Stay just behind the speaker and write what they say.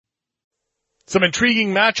Some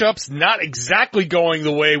intriguing matchups, not exactly going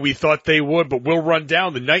the way we thought they would, but we'll run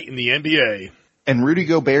down the night in the NBA. And Rudy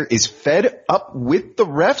Gobert is fed up with the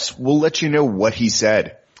refs. We'll let you know what he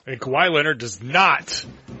said. And Kawhi Leonard does not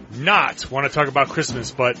want to talk about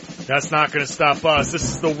Christmas, but that's not going to stop us. This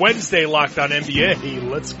is the Wednesday Locked On NBA.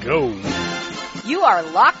 Let's go. You are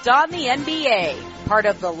Locked On the NBA, part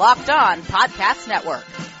of the Locked On Podcast Network.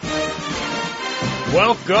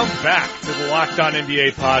 Welcome back to the Locked On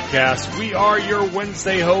NBA podcast. We are your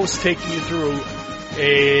Wednesday hosts, taking you through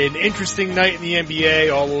an interesting night in the NBA,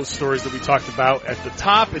 all those stories that we talked about at the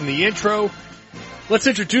top in the intro. Let's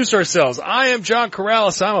introduce ourselves. I am John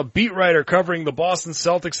Karalis. I'm a beat writer covering the Boston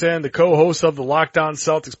Celtics and the co-host of the Locked On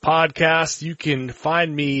Celtics podcast. You can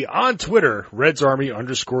find me on Twitter,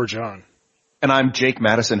 RedsArmy_John. And I'm Jake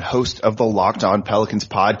Madison, host of the Locked On Pelicans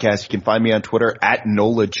podcast. You can find me on Twitter at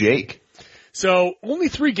NolaJake. So only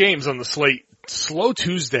 3 games on the slate. Slow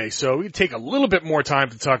Tuesday, so we take a little bit more time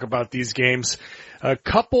to talk about these games. A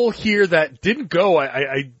couple here that didn't go,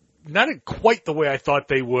 I not quite the way I thought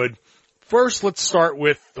they would. First, let's start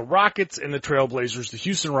with the Rockets and the Trailblazers. The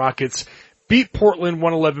Houston Rockets beat Portland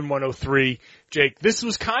 111-103. Jake, this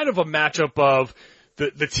was kind of a matchup of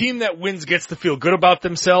the team that wins gets to feel good about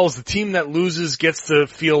themselves. The team that loses gets to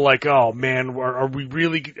feel like, oh man, are we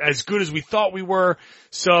really as good as we thought we were?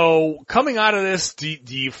 So coming out of this, do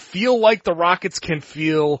you feel like the Rockets can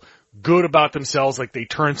feel good about themselves, like they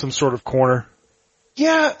turned some sort of corner?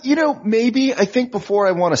 Yeah, maybe. I think before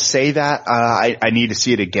I want to say that, I need to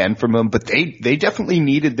see it again from them, but they definitely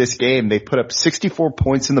needed this game. They put up 64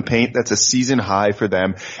 points in the paint. That's a season high for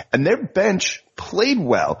them. And their bench played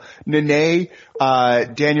well. Nene,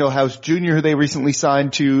 Daniel House Jr., who they recently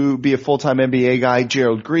signed to be a full-time NBA guy,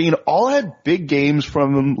 Gerald Green, all had big games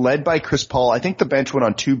from them, led by Chris Paul. I think the bench went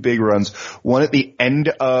on 2 big runs, one at the end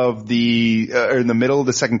of or in the middle of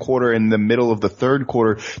the second quarter and the middle of the third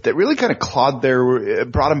quarter, that really kind of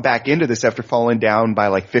brought them back into this after falling down by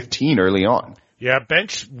like 15 early on. Yeah,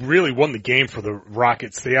 bench really won the game for the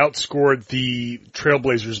Rockets. They outscored the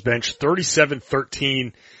Trailblazers bench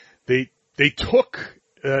 37-13. The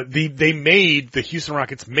Houston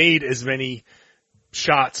Rockets made as many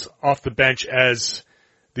shots off the bench as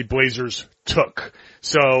the Blazers took.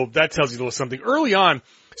 So that tells you a little something. Early on,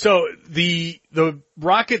 so the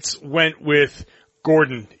Rockets went with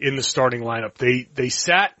Gordon in the starting lineup. They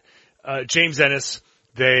sat James Ennis.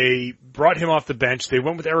 They brought him off the bench. They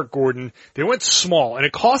went with Eric Gordon. They went small, and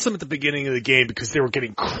it cost them at the beginning of the game because they were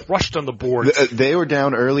getting crushed on the boards. They were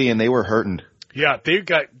down early and they were hurting. Yeah,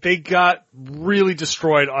 they got really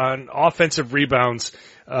destroyed on offensive rebounds.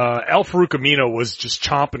 Al-Farouq Amino was just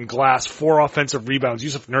chomping glass, 4 offensive rebounds.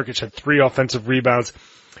 Yusuf Nurkic had 3 offensive rebounds.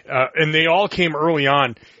 And they all came early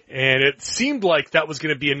on, and it seemed like that was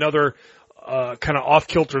going to be another kind of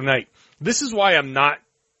off-kilter night. This is why I'm not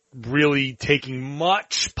really taking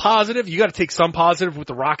much positive. You got to take some positive with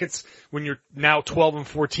the Rockets. When you're now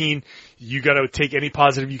 12-14, you got to take any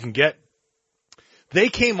positive you can get. They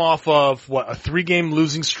came off of, a 3-game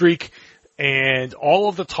losing streak, and all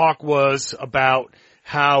of the talk was about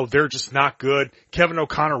how they're just not good. Kevin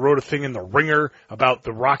O'Connor wrote a thing in The Ringer about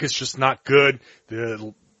the Rockets just not good.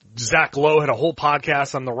 Zach Lowe had a whole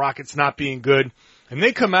podcast on the Rockets not being good. And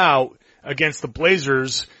they come out against the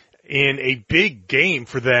Blazers in a big game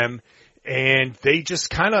for them, and they just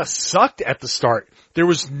kind of sucked at the start. There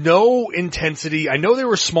was no intensity. I know they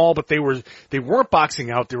were small, but they weren't boxing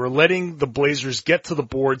out. They were letting the Blazers get to the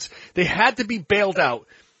boards. They had to be bailed out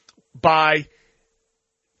by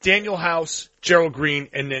Daniel House, Gerald Green,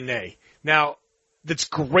 and Nene. Now, that's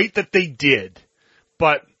great that they did,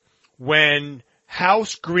 but when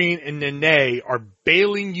House, Green, and Nene are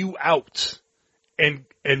bailing you out and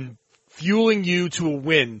fueling you to a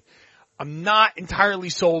win, I'm not entirely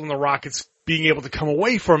sold on the Rockets being able to come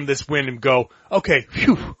away from this win and go, okay,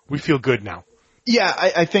 phew, we feel good now. Yeah,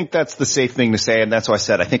 I think that's the safe thing to say, and that's why I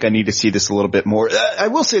said I think I need to see this a little bit more. I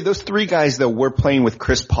will say those 3 guys, though, were playing with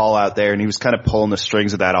Chris Paul out there, and he was kind of pulling the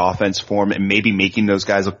strings of that offense for him and maybe making those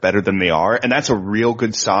guys look better than they are, and that's a real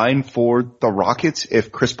good sign for the Rockets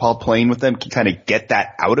if Chris Paul playing with them can kind of get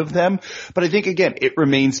that out of them. But I think, again, it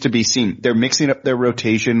remains to be seen. They're mixing up their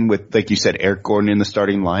rotation with, like you said, Eric Gordon in the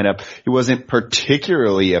starting lineup. He wasn't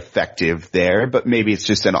particularly effective there, but maybe it's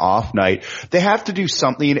just an off night. They have to do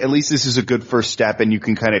something. At least this is a good first step, and you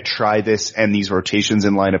can kind of try this and these rotations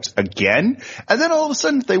in lineups again. And then all of a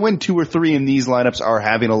sudden, if they win 2 or 3 and these lineups are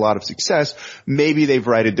having a lot of success, maybe they've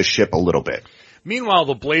righted the ship a little bit. Meanwhile,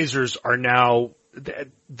 the Blazers are now,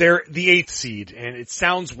 they're the 8th seed, and it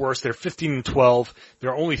sounds worse. They're 15-12.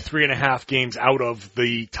 They're only 3.5 games out of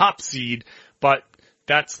the top seed, but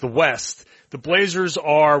that's the West. the Blazers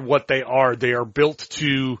are what they are. They are built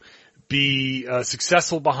to be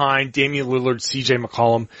successful behind Damian Lillard, CJ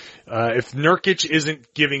McCollum. If Nurkic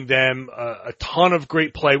isn't giving them a ton of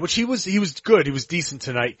great play, which he was good, he was decent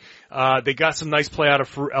tonight. They got some nice play out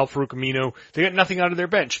of Al-Farouq Aminu. They got nothing out of their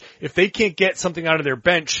bench. If they can't get something out of their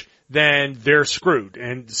bench, then they're screwed.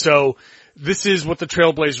 And so this is what the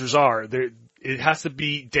Trailblazers are. It has to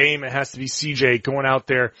be Dame, it has to be CJ going out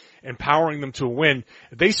there and powering them to a win.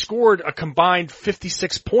 They scored a combined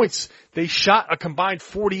 56 points. They shot a combined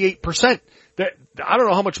 48%. I don't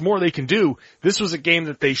know how much more they can do. This was a game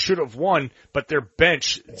that they should have won, but their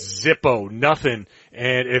bench, zippo, nothing.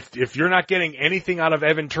 And if you're not getting anything out of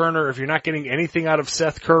Evan Turner, if you're not getting anything out of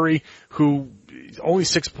Seth Curry, who only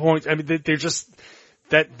 6 points, I mean, they're just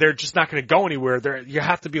not going to go anywhere. You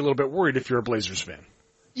have to be a little bit worried if you're a Blazers fan.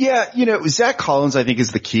 Yeah, Zach Collins, I think,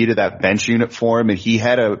 is the key to that bench unit for him, and he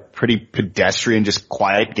had a pretty pedestrian, just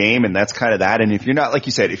quiet game, and that's kind of that. And if you're not, like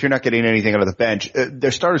you said, if you're not getting anything out of the bench,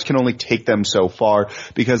 their starters can only take them so far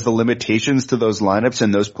because the limitations to those lineups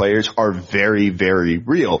and those players are very, very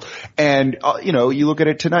real. And, you look at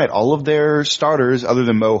it tonight, all of their starters, other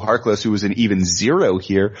than Mo Harkless, who was an even 0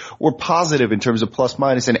 here, were positive in terms of plus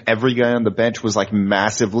minus, and every guy on the bench was like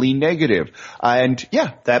massively negative. And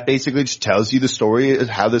yeah, that basically just tells you the story of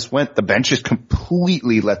how this went. The bench just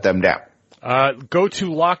completely let them down. Go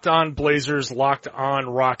to Locked On Blazers, Locked On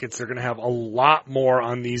Rockets. They're going to have a lot more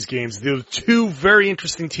on these games. They're two very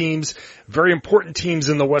interesting teams, very important teams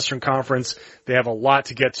in the Western Conference. They have a lot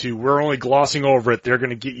to get to. We're only glossing over it. They're going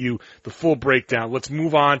to get you the full breakdown. Let's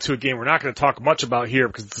move on to a game we're not going to talk much about here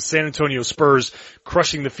because it's the San Antonio Spurs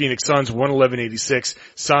crushing the Phoenix Suns 111-86.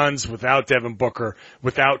 Suns without Devin Booker,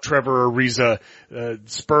 without Trevor Ariza.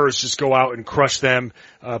 Spurs just go out and crush them,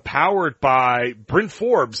 powered by Bryn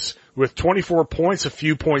Forbes with 24 points, a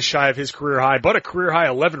few points shy of his career high, but a career high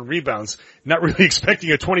 11 rebounds. Not really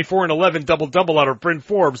expecting a 24 and 11 double-double out of Bryn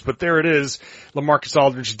Forbes, but there it is. LaMarcus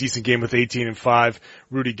Aldridge, a decent game with 18 and 5.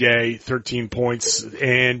 Rudy Gay, 13 points.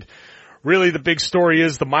 And really the big story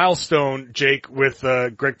is the milestone, Jake, with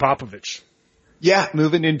Greg Popovich. Yeah,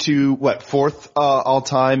 moving into fourth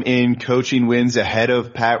all-time in coaching wins ahead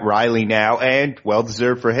of Pat Riley now, and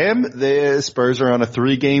well-deserved for him. The Spurs are on a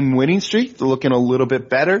 3-game winning streak. They're looking a little bit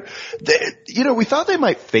better. We thought they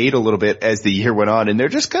might fade a little bit as the year went on, and they're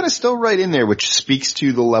just kind of still right in there, which speaks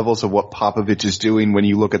to the levels of what Popovich is doing when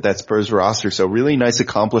you look at that Spurs roster. So really nice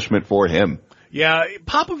accomplishment for him. Yeah,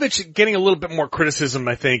 Popovich getting a little bit more criticism,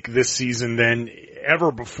 I think, this season than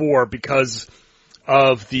ever before because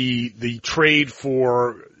of the trade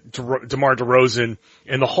for DeMar DeRozan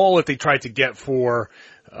and the haul that they tried to get for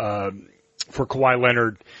Kawhi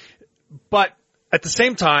Leonard. But at the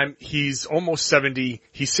same time, he's almost 70.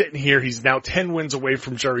 He's sitting here. He's now 10 wins away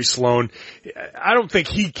from Jerry Sloan. I don't think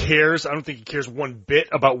he cares. I don't think he cares one bit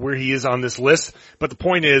about where he is on this list. But the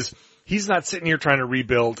point is, he's not sitting here trying to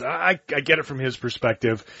rebuild. I get it from his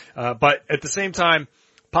perspective. But at the same time,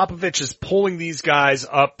 Popovich is pulling these guys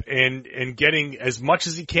up and getting as much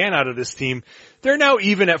as he can out of this team. They're now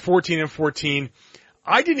even at 14-14.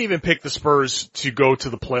 I didn't even pick the Spurs to go to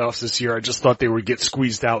the playoffs this year. I just thought they would get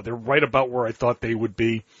squeezed out. They're right about where I thought they would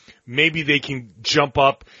be. Maybe they can jump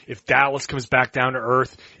up if Dallas comes back down to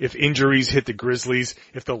earth, if injuries hit the Grizzlies,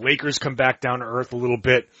 if the Lakers come back down to earth a little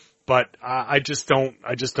bit. But I just don't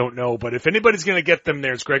know. But if anybody's going to get them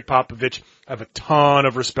there, it's Greg Popovich. I have a ton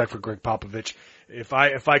of respect for Greg Popovich. If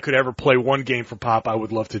I could ever play one game for Pop, I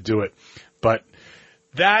would love to do it. But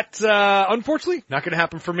that, unfortunately, not going to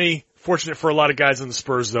happen for me. Fortunate for a lot of guys on the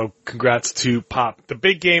Spurs, though. Congrats to Pop. The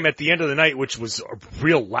big game at the end of the night, which was a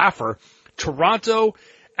real laugher. Toronto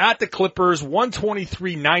at the Clippers,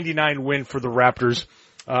 123-99 win for the Raptors.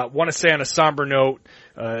 Want to say on a somber note,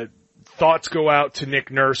 thoughts go out to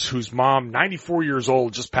Nick Nurse, whose mom, 94 years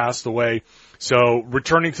old, just passed away. So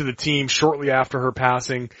returning to the team shortly after her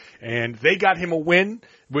passing, and they got him a win,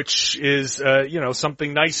 which is,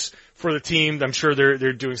 something nice for the team. I'm sure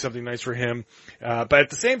they're doing something nice for him. But at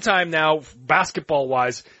the same time now, basketball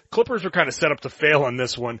wise, Clippers were kind of set up to fail on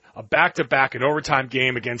this one. A back-to-back, an overtime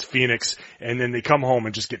game against Phoenix, and then they come home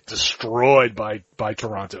and just get destroyed by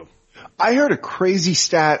Toronto. I heard a crazy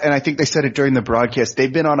stat, and I think they said it during the broadcast.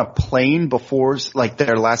 They've been on a plane before,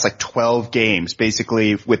 their last 12 games,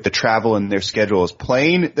 basically, with the travel and their schedules.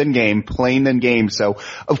 Plane, then game. So,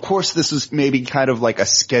 of course, this is maybe kind of like a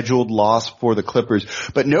scheduled loss for the Clippers.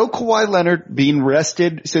 But no Kawhi Leonard being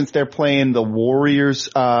rested since they're playing the Warriors,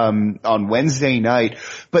 on Wednesday night.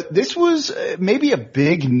 But this was maybe a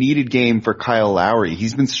big needed game for Kyle Lowry.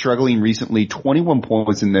 He's been struggling recently, 21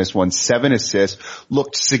 points in this one, 7 assists,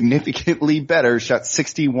 looked significantly significantly better, shot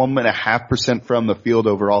 61.5% from the field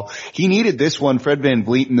overall. He needed this one. Fred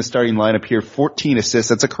VanVleet in the starting lineup here, 14 assists.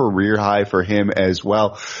 That's a career high for him as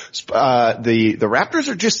well. The Raptors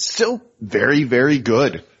are just still very, very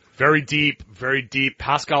good. Very deep, very deep.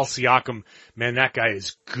 Pascal Siakam, man, that guy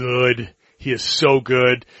is good. He is so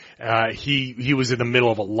good. He was in the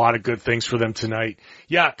middle of a lot of good things for them tonight.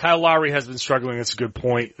 Yeah, Kyle Lowry has been struggling. That's a good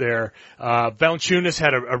point there. Valanciunas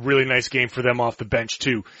had a really nice game for them off the bench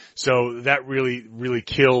too. So that really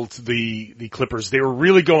killed the Clippers. They were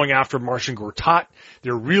really going after Marcin Gortat.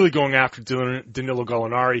 They were really going after Danilo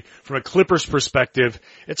Gallinari. From a Clippers perspective,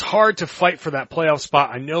 it's hard to fight for that playoff spot.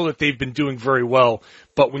 I know that they've been doing very well,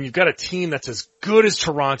 but when you've got a team that's as good as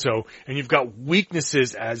Toronto and you've got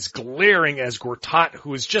weaknesses as glaring as Gortat,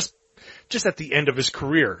 who is just at the end of his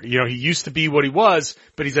career. You know, he used to be what he was,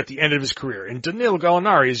 but he's at the end of his career. And Danilo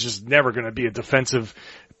Gallinari is just never going to be a defensive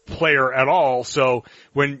player at all. So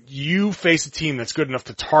when you face a team that's good enough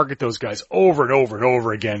to target those guys over and over and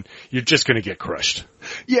over again, you're just going to get crushed.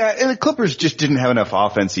 Yeah, and the Clippers just didn't have enough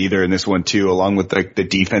offense either in this one too, along with the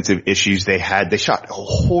defensive issues they had. They shot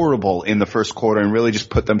horrible in the first quarter and really just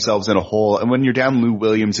put themselves in a hole. And when you're down Lou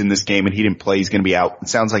Williams in this game and he didn't play, he's going to be out. It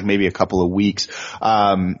sounds like maybe a couple of weeks,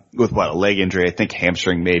 with a leg injury, I think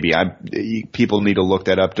hamstring maybe. People need to look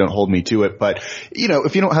that up. Don't hold me to it. But, you know,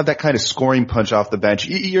 if you don't have that kind of scoring punch off the bench,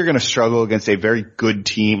 you're going to struggle against a very good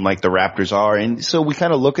team like the Raptors are. And so we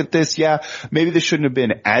kind of look at this. Yeah, maybe this shouldn't have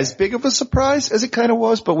been as big of a surprise as it kind of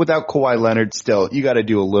was, but without Kawhi Leonard, still, you got to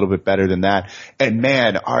do a little bit better than that. And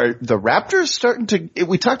man, are the Raptors starting to,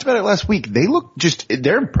 we talked about it last week,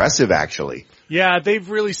 they're impressive actually. Yeah, they've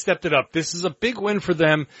really stepped it up. This is a big win for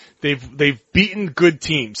them. They've beaten good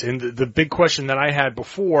teams. And the big question that I had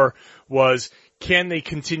before was, can they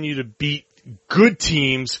continue to beat good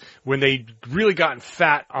teams when they really gotten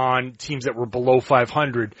fat on teams that were below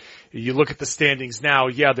 500? You look at the standings now,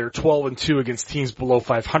 yeah, they're 12-2 against teams below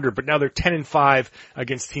 500, but now they're 10-5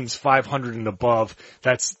 against teams 500 and above.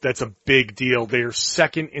 That's a big deal. They're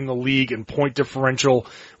second in the league in point differential,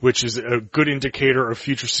 which is a good indicator of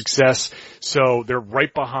future success. So they're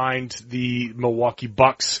right behind the Milwaukee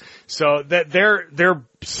Bucks. So that they're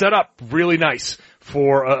set up really nice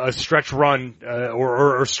for a stretch run,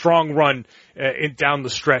 or a strong run, down the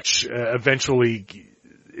stretch, eventually.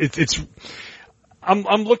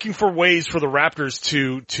 I'm looking for ways for the Raptors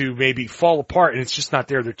to maybe fall apart, and it's just not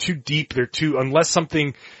there. They're too deep. Unless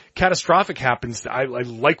something catastrophic happens, I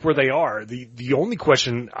like where they are. The only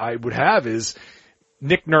question I would have is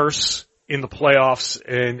Nick Nurse in the playoffs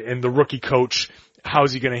and the rookie coach.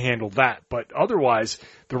 How's he going to handle that? But otherwise,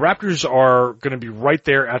 the Raptors are going to be right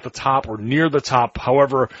there at the top or near the top,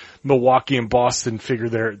 however Milwaukee and Boston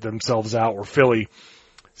figure themselves out, or Philly.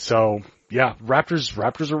 So, yeah,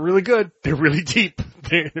 Raptors are really good. They're really deep.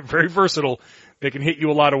 They're very versatile. They can hit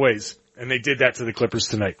you a lot of ways. And they did that to the Clippers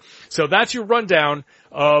tonight. So that's your rundown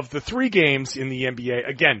of the 3 games in the NBA.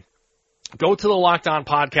 Again, go to the Locked On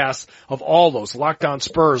podcast of all those. Locked On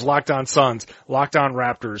Spurs, Locked On Suns, Locked On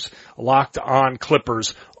Raptors, Locked On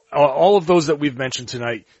Clippers. All of those that we've mentioned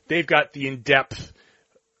tonight, they've got the in-depth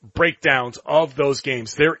breakdowns of those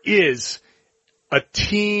games. There is a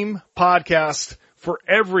team podcast for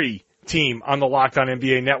every team on the Locked On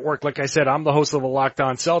NBA network. Like I said, I'm the host of the Locked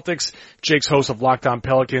On Celtics. Jake's host of Locked On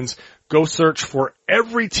Pelicans. Go search for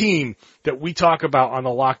every team that we talk about on the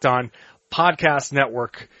Locked On podcast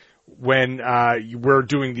network when we're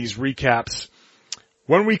doing these recaps.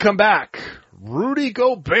 When we come back, Rudy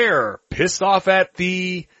Gobert pissed off at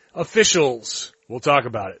the officials. We'll talk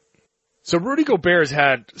about it. So Rudy Gobert has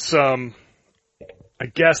had some, I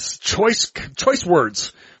guess, choice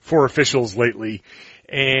words for officials lately,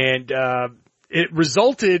 and it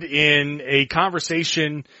resulted in a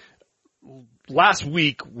conversation last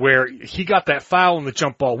week where he got that foul on the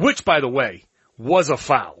jump ball, which, by the way, was a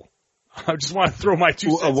foul. I just want to throw my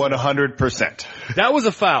 2 cents. 100%. That was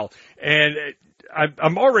a foul, and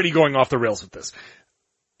I'm already going off the rails with this.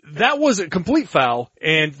 That was a complete foul,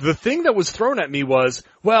 and the thing that was thrown at me was,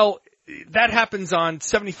 well, that happens on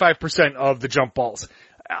 75% of the jump balls.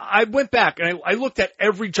 I went back and I looked at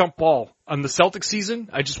every jump ball on the Celtics season.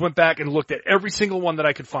 I just went back and looked at every single one that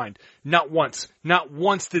I could find. Not once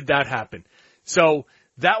did that happen. So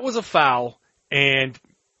that was a foul, and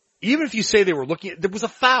even if you say they were looking at, there was a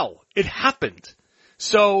foul. It happened.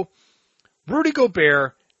 So Rudy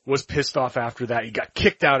Gobert was pissed off after that. He got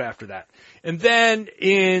kicked out after that. And then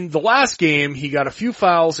in the last game, he got a few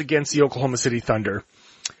fouls against the Oklahoma City Thunder.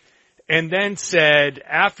 And then said,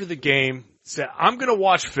 after the game, I'm going to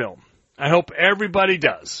watch film. I hope everybody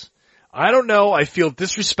does. I don't know. I feel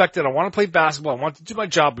disrespected. I want to play basketball. I want to do my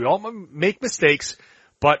job. We all make mistakes.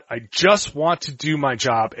 but I just want to do my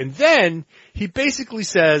job. And then he basically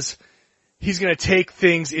says he's going to take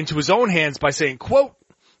things into his own hands by saying, quote,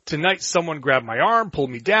 "Tonight someone grabbed my arm, pulled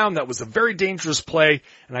me down. That was a very dangerous play,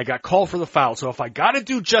 and I got called for the foul. So if I got to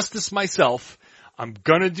do justice myself, I'm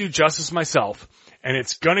going to do justice myself, and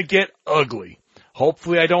it's going to get ugly.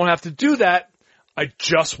 Hopefully I don't have to do that. I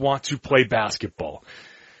just want to play basketball."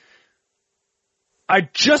 I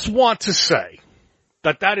just want to say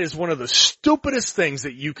that is one of the stupidest things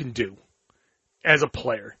that you can do as a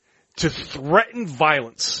player, to threaten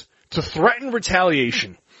violence, to threaten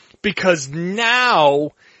retaliation, because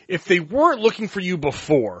now, if they weren't looking for you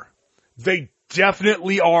before, they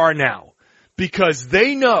definitely are now, because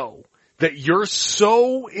they know that you're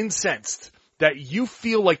so incensed that you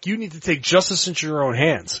feel like you need to take justice into your own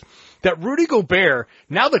hands. That Rudy Gobert,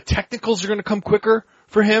 now the technicals are going to come quicker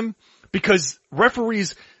for him, because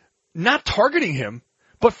referees not targeting him,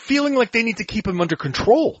 but feeling like they need to keep him under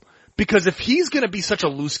control. Because if he's going to be such a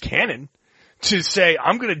loose cannon to say,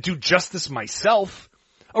 I'm going to do justice myself,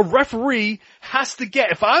 a referee has to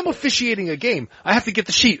get, if I'm officiating a game, I have to get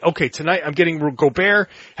the sheet. Okay, tonight I'm getting Gobert,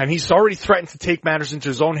 and he's already threatened to take matters into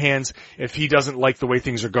his own hands if he doesn't like the way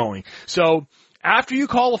things are going. So, after you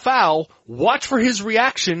call a foul, watch for his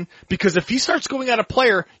reaction, because if he starts going at a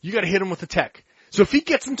player, you gotta hit him with a tech. So if he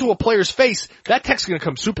gets into a player's face, that tech's gonna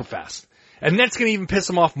come super fast. And that's gonna even piss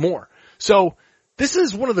him off more. So, this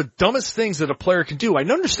is one of the dumbest things that a player can do. I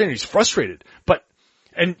understand he's frustrated,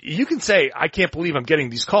 and you can say, I can't believe I'm getting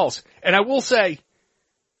these calls. And I will say,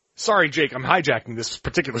 sorry Jake, I'm hijacking this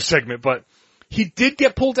particular segment, but he did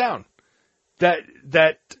get pulled down. That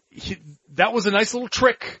was a nice little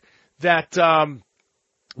trick that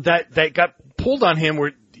got pulled on him,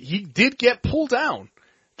 where he did get pulled down.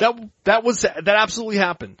 That absolutely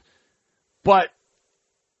happened. But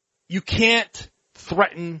you can't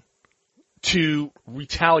threaten to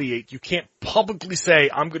retaliate. You can't publicly say,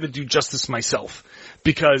 I'm going to do justice myself,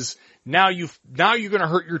 because now you're going to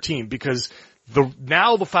hurt your team, because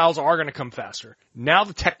now the fouls are going to come faster. Now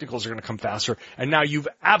the technicals are going to come faster, and now you've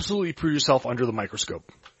absolutely put yourself under the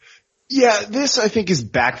microscope. Yeah, this I think is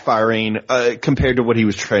backfiring compared to what he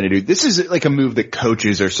was trying to do. This is like a move that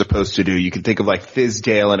coaches are supposed to do. You can think of like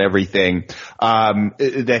Fizdale and everything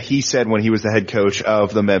that he said when he was the head coach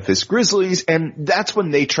of the Memphis Grizzlies, and that's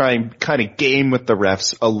when they try and kind of game with the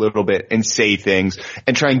refs a little bit and say things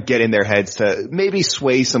and try and get in their heads to maybe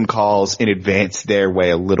sway some calls in advance their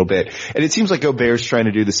way a little bit. And it seems like Gobert's trying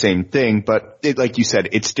to do the same thing, but like you said,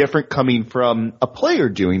 it's different coming from a player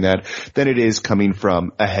doing that than it is coming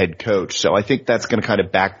from a head coach. So I think that's going to kind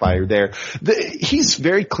of backfire there. He's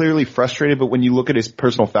very clearly frustrated, but when you look at his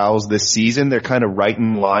personal fouls this season, they're kind of right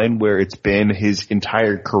in line where it's been his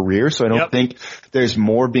entire career. So I don't think there's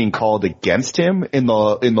more being called against him in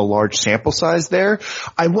the large sample size there.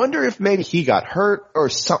 I wonder if maybe he got hurt or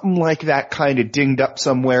something like that, kind of dinged up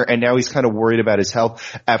somewhere, and now he's kind of worried about his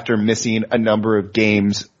health after missing a number of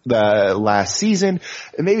games the last season.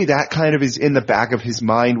 And maybe that kind of is in the back of his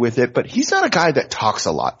mind with it, but he's not a guy that talks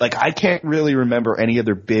a lot. Like, I can't really remember any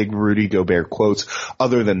other big Rudy Gobert quotes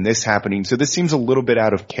other than this happening. So this seems a little bit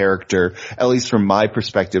out of character, at least from my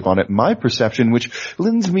perspective on it, my perception, which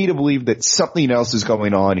lends me to believe that something else is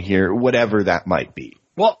going on here, whatever that might be.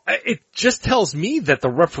 Well, it just tells me that the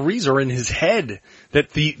referees are in his head, that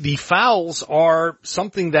the fouls are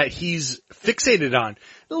something that he's fixated on.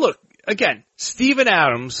 Look, again, Steven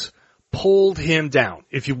Adams pulled him down.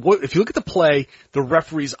 If you look at the play, the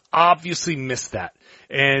referees obviously missed that.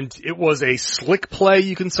 And it was a slick play,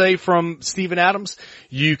 you can say, from Steven Adams.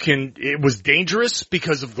 It was dangerous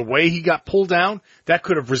because of the way he got pulled down. That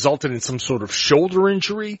could have resulted in some sort of shoulder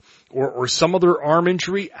injury or some other arm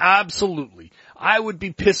injury. Absolutely. I would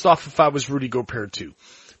be pissed off if I was Rudy Gobert too.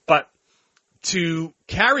 But to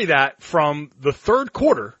carry that from the third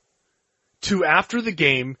quarter to after the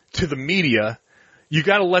game to the media, you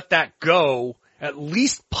gotta let that go, at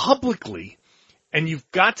least publicly, and you've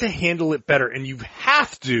got to handle it better, and you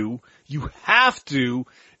have to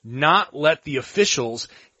not let the officials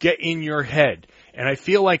get in your head. And I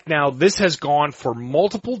feel like now this has gone for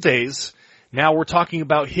multiple days. Now we're talking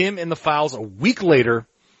about him and the fouls a week later.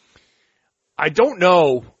 I don't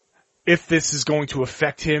know if this is going to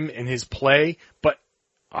affect him in his play, but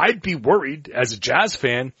I'd be worried as a Jazz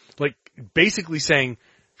fan, like basically saying,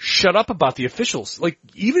 shut up about the officials. Like,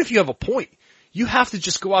 even if you have a point, you have to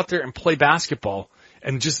just go out there and play basketball.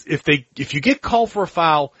 And just, if you get called for a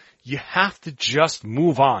foul, you have to just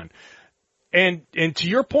move on. And to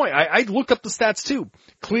your point, I looked up the stats too.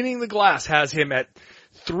 Cleaning the glass has him at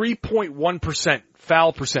 3.1%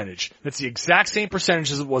 foul percentage. That's the exact same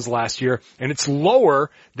percentage as it was last year, and it's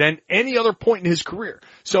lower than any other point in his career.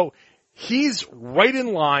 So he's right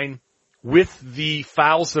in line with the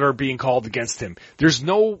fouls that are being called against him. There's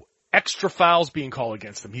no extra fouls being called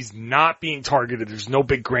against him. He's not being targeted. There's no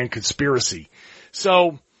big grand conspiracy.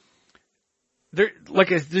 So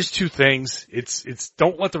there's two things. It's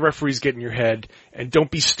don't let the referees get in your head, and don't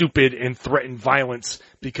be stupid and threaten violence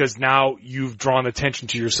because now you've drawn attention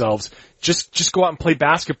to yourselves. Just go out and play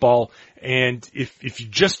basketball, and if you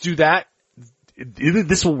just do that,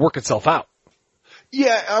 this will work itself out.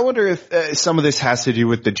 Yeah, I wonder if some of this has to do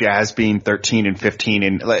with the Jazz being 13 and 15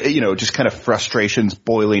 and, just kind of frustrations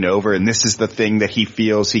boiling over. And this is the thing that he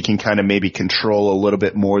feels he can kind of maybe control a little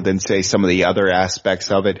bit more than, say, some of the other aspects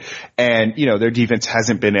of it. And, their defense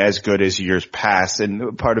hasn't been as good as years past.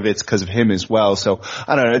 And part of it's because of him as well. So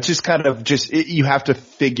I don't know. It's just kind of you have to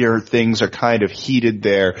figure things are kind of heated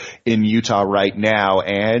there in Utah right now.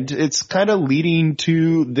 And it's kind of leading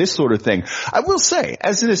to this sort of thing. I will say,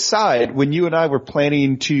 as an aside, when you and I were planning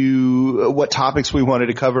to what topics we wanted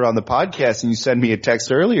to cover on the podcast, and you sent me a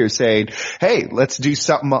text earlier saying, hey, let's do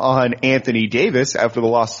something on Anthony Davis after the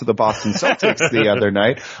loss to the Boston Celtics the other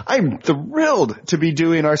night. I'm thrilled to be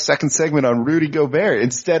doing our second segment on Rudy Gobert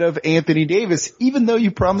instead of Anthony Davis, even though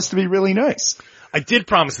you promised to be really nice. I did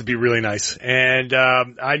promise to be really nice, and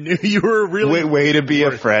I knew you were really way to be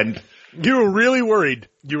worried. A friend. You were really worried.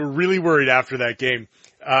 You were really worried after that game.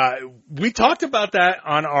 We talked about that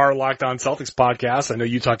on our Locked On Celtics podcast. I know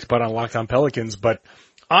you talked about it on Locked On Pelicans, but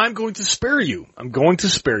I'm going to spare you.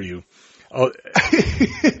 Look,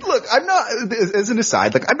 I'm not, as an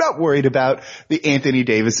aside, I'm not worried about the Anthony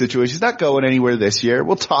Davis situation. He's not going anywhere this year.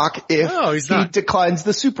 We'll talk if he declines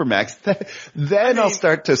the Supermax. Then I'll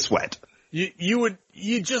start to sweat. You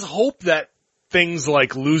just hope that things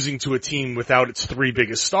like losing to a team without its three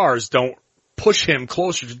biggest stars don't push him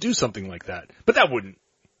closer to do something like that. But that wouldn't.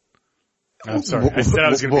 I'm sorry. I said I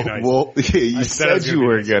was going to be nice. Well, you said you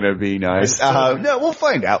were going to be nice. No, we'll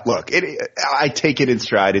find out. Look, I take it in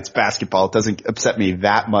stride. It's basketball. It doesn't upset me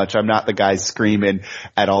that much. I'm not the guy screaming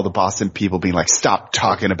at all the Boston people being like, stop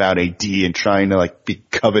talking about AD and trying to be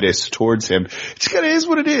covetous towards him. It just kind of is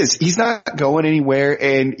what it is. He's not going anywhere,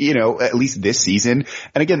 and, at least this season.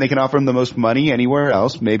 And again, they can offer him the most money anywhere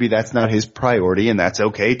else. Maybe that's not his priority, and that's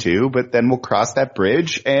okay too, but then we'll cross that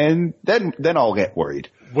bridge, and then I'll get worried.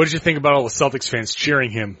 What did you think about all the Celtics fans cheering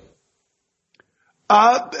him?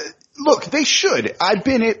 Look, they should. I've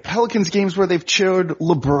been at Pelicans games where they've cheered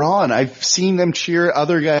LeBron. I've seen them cheer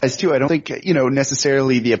other guys too. I don't think,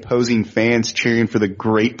 necessarily the opposing fans cheering for the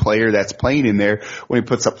great player that's playing in there when he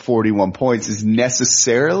puts up 41 points is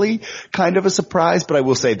necessarily kind of a surprise, but I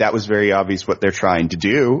will say that was very obvious what they're trying to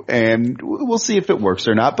do, and we'll see if it works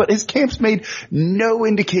or not. But his camp's made no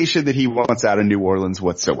indication that he wants out of New Orleans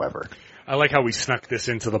whatsoever. I like how we snuck this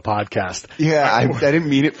into the podcast. Yeah, I didn't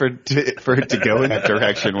mean it for it to go in that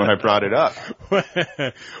direction when I brought it up.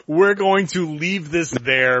 We're going to leave this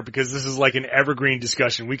there because this is like an evergreen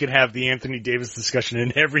discussion. We can have the Anthony Davis discussion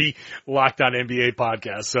in every Locked On NBA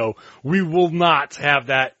podcast. So we will not have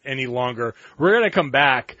that any longer. We're going to come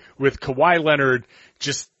back with Kawhi Leonard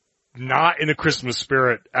just not in a Christmas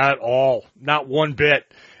spirit at all. Not one bit.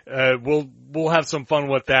 We'll have some fun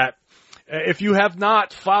with that. If you have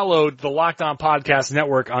not followed the Locked On Podcast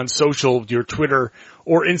Network on social, your Twitter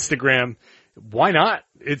or Instagram, why not?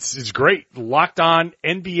 It's great. Locked On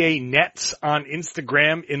NBA Nets on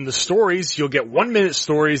Instagram. In the stories, you'll get 1-minute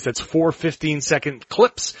stories. That's 4 15-second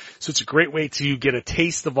clips. So it's a great way to get a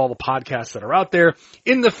taste of all the podcasts that are out there.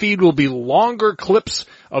 In the feed will be longer clips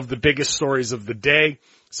of the biggest stories of the day.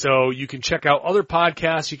 So you can check out other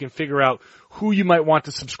podcasts. You can figure out who you might want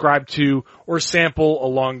to subscribe to or sample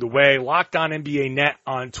along the way. Locked On NBA Net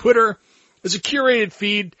on Twitter is a curated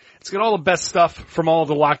feed. It's got all the best stuff from all of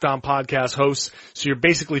the Locked On podcast hosts. So you're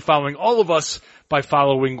basically following all of us by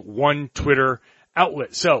following one Twitter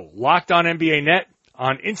outlet. So Locked On NBA Net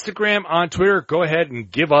on Instagram, on Twitter. Go ahead and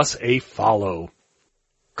give us a follow.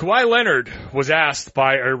 Kawhi Leonard was asked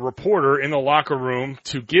by a reporter in the locker room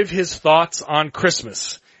to give his thoughts on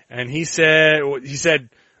Christmas. And he said,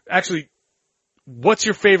 actually, what's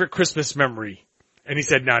your favorite Christmas memory? And he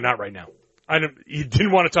said, no, not right now. He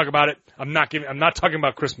didn't want to talk about it. I'm not talking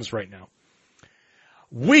about Christmas right now.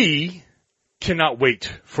 We cannot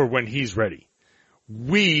wait for when he's ready.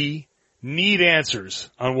 We need answers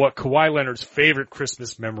on what Kawhi Leonard's favorite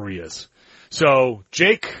Christmas memory is. So,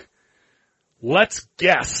 Jake, let's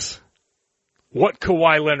guess what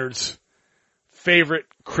Kawhi Leonard's favorite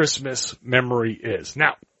Christmas memory is.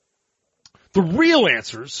 Now, The real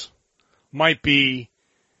answers might be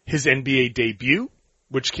his NBA debut,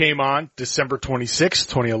 which came on December 26,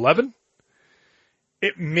 2011.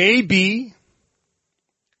 It may be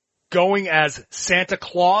going as Santa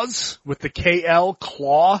Claus with the KL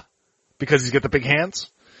Claw because he's got the big hands.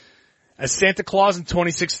 As Santa Claus in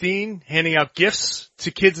 2016, handing out gifts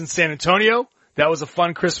to kids in San Antonio. That was a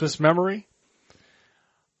fun Christmas memory.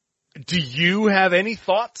 Do you have any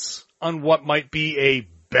thoughts on what might be a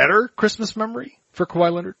better Christmas memory for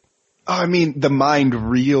Kawhi Leonard? I mean, the mind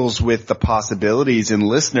reels with the possibilities, and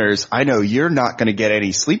listeners, I know you're not going to get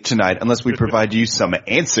any sleep tonight unless we provide you some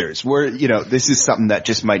answers. This is something that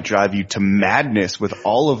just might drive you to madness with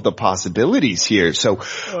all of the possibilities here. So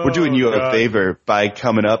we're doing you a favor by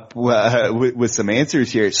coming up with some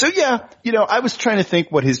answers here. So yeah, I was trying to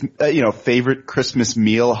think what his, favorite Christmas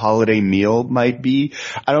meal, holiday meal might be.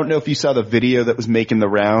 I don't know if you saw the video that was making the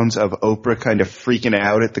rounds of Oprah kind of freaking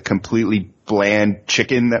out at the completely bland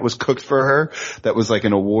chicken that was cooked for her. That was like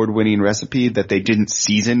an award-winning recipe that they didn't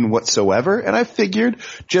season whatsoever. And I figured,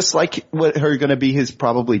 just like what are going to be his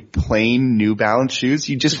probably plain New Balance shoes,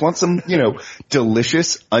 you just want some,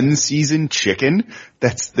 delicious unseasoned chicken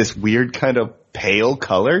that's this weird kind of pale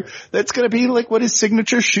color. That's going to be like what his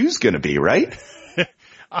signature shoe's going to be, right?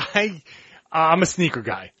 I'm a sneaker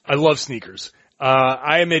guy. I love sneakers.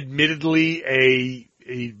 I am admittedly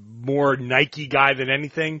a more Nike guy than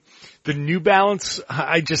anything. The New Balance,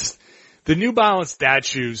 the New Balance dad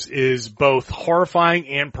shoes is both horrifying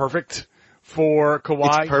and perfect for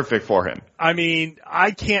Kawhi. It's perfect for him. I mean,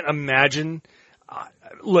 I can't imagine.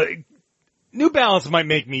 Look, New Balance might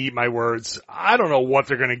make me eat my words. I don't know what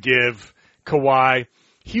they're going to give Kawhi.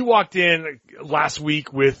 He walked in last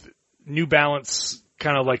week with New Balance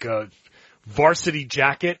kind of like a varsity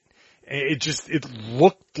jacket. It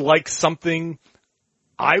looked like something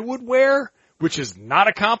I would wear, which is not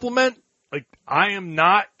a compliment. Like, I am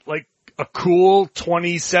not like a cool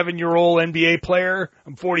 27-year-old NBA player.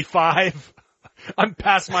 I'm 45. I'm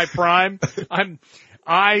past my prime.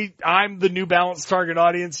 I'm the New Balance target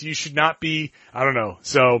audience. You should not be, I don't know.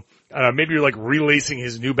 So, maybe you're like relacing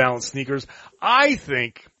his New Balance sneakers. I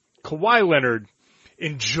think Kawhi Leonard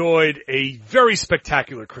enjoyed a very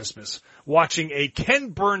spectacular Christmas watching a Ken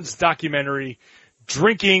Burns documentary,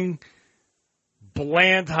 drinking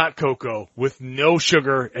bland hot cocoa with no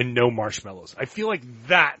sugar and no marshmallows. I feel like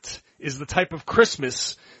that is the type of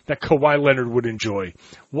Christmas that Kawhi Leonard would enjoy.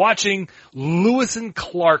 Watching Lewis and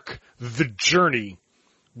Clark, The Journey,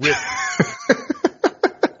 with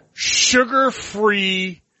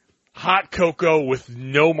sugar-free hot cocoa with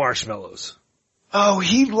no marshmallows. Oh,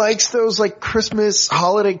 he likes those like Christmas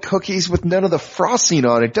holiday cookies with none of the frosting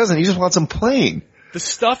on it, doesn't he? He just wants them plain. The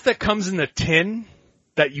stuff that comes in the tin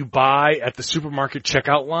that you buy at the supermarket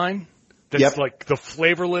checkout line, that's like the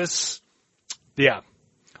flavorless. Yeah.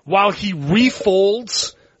 While he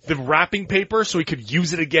refolds the wrapping paper so he could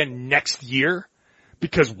use it again next year,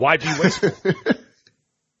 because why be wasteful?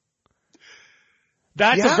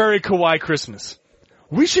 That's a very Kawhi Christmas.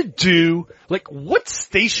 We should do, like, what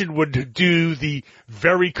station would do the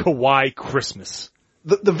very Kawhi Christmas?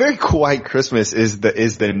 The very Kawhi Christmas is the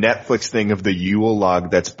Netflix thing of the Yule log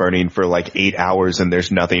that's burning for like 8 hours and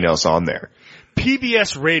there's nothing else on there.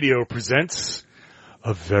 PBS Radio presents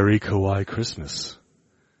A Very Kawhi Christmas.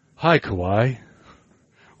 Hi, Kawhi.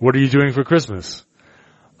 What are you doing for Christmas?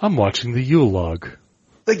 I'm watching the Yule log.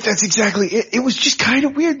 Like, that's exactly it. It was just kind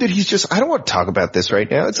of weird that he's just, I don't want to talk about this right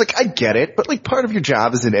now. It's like, I get it, but like part of your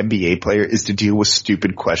job as an NBA player is to deal with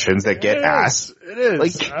stupid questions that get asked. It is.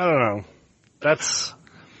 Like, I don't know. That's,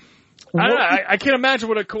 I can't imagine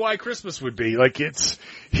what a Kawhi Christmas would be. Like,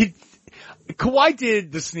 Kawhi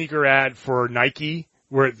did the sneaker ad for Nike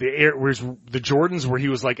where the Jordans where he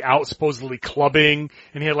was like out supposedly clubbing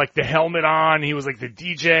and he had like the helmet on, he was like the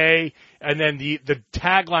DJ, and then the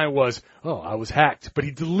tagline was, "Oh, I was hacked." But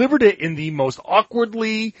he delivered it in the most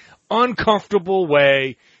awkwardly uncomfortable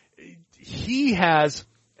way. He has,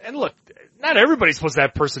 and look, not everybody's supposed to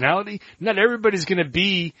have personality. Not everybody's going to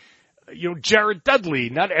be, Jared Dudley.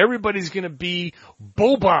 Not everybody's going to be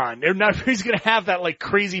Boban. Not everybody's going to have that like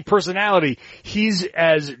crazy personality. He's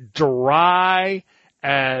as dry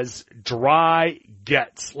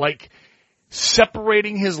gets. Like,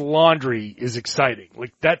 separating his laundry is exciting.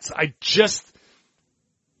 Like, not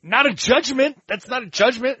a judgment. That's not a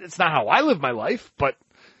judgment. It's not how I live my life, but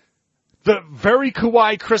the very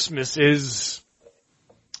Kawhi Christmas is,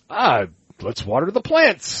 let's water the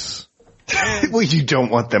plants. Well, you don't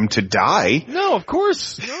want them to die. No, of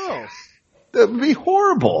course. No. That would be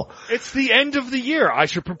horrible. It's the end of the year. I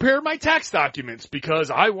should prepare my tax documents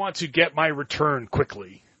because I want to get my return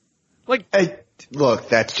quickly. Like, Look,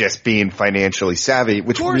 that's just being financially savvy,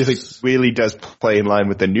 which really does play in line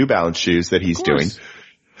with the New Balance shoes that he's doing.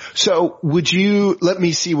 So let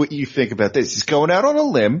me see what you think about this. He's going out on a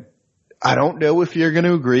limb. I don't know if you're going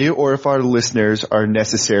to agree or if our listeners are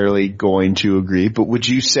necessarily going to agree, but would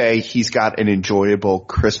you say he's got an enjoyable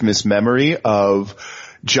Christmas memory of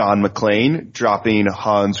John McClane dropping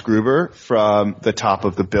Hans Gruber from the top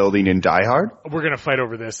of the building in Die Hard? We're going to fight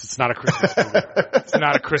over this. It's not a Christmas movie. It's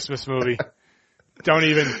not a Christmas movie. Don't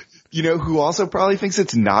even. You know who also probably thinks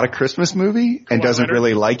it's not a Christmas movie and doesn't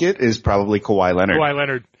really like it is probably Kawhi Leonard. Kawhi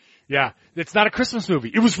Leonard. Yeah. It's not a Christmas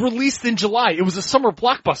movie. It was released in July. It was a summer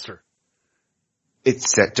blockbuster.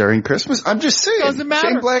 It's set during Christmas. I'm just saying. Doesn't matter.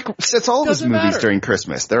 Shane Black sets all of his movies during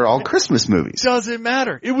Christmas. They're all Christmas movies. Doesn't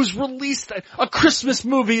matter. It was released. A Christmas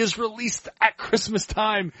movie is released at Christmas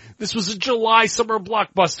time. This was a July summer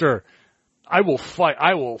blockbuster. I will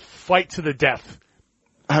fight to the death.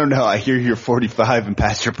 I don't know. I hear you're 45 and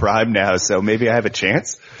past your prime now, so maybe I have a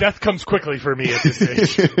chance. Death comes quickly for me at this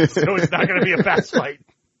age, so it's not going to be a fast fight.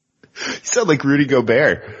 You sound like Rudy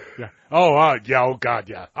Gobert. Yeah. Yeah. Oh God,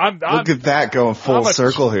 yeah. Look at that going full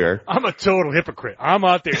circle here. I'm a total hypocrite. I'm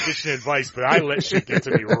out there dishing advice, but I let shit get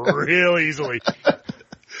to me real easily.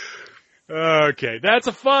 Okay, that's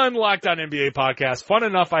a fun Locked On NBA podcast. Fun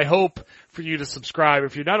enough, I hope, for you to subscribe.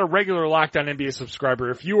 If you're not a regular Locked On NBA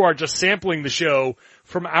subscriber, if you are just sampling the show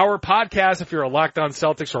from our podcast, if you're a Locked On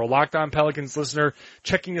Celtics or a Locked On Pelicans listener,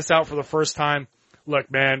 checking us out for the first time,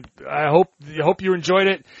 look, man, I hope you enjoyed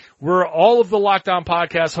it. We're all of the Locked On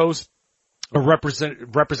podcast hosts are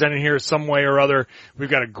represented here some way or other. We've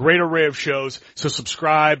got a great array of shows, so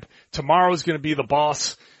subscribe. Tomorrow's going to be the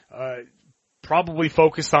boss. Probably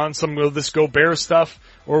focused on some of this Gobert stuff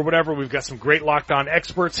or whatever. We've got some great Locked On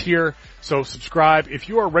experts here, so subscribe. If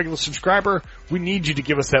you are a regular subscriber, we need you to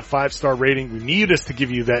give us that 5-star rating. We need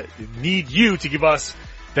you to give us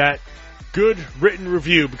that good written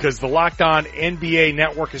review because the Locked On NBA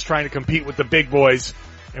network is trying to compete with the big boys,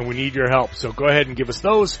 and we need your help. So go ahead and give us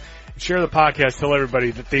those. Share the podcast. Tell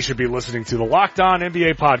everybody that they should be listening to the Locked On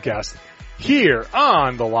NBA podcast here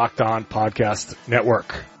on the Locked On Podcast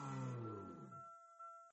Network.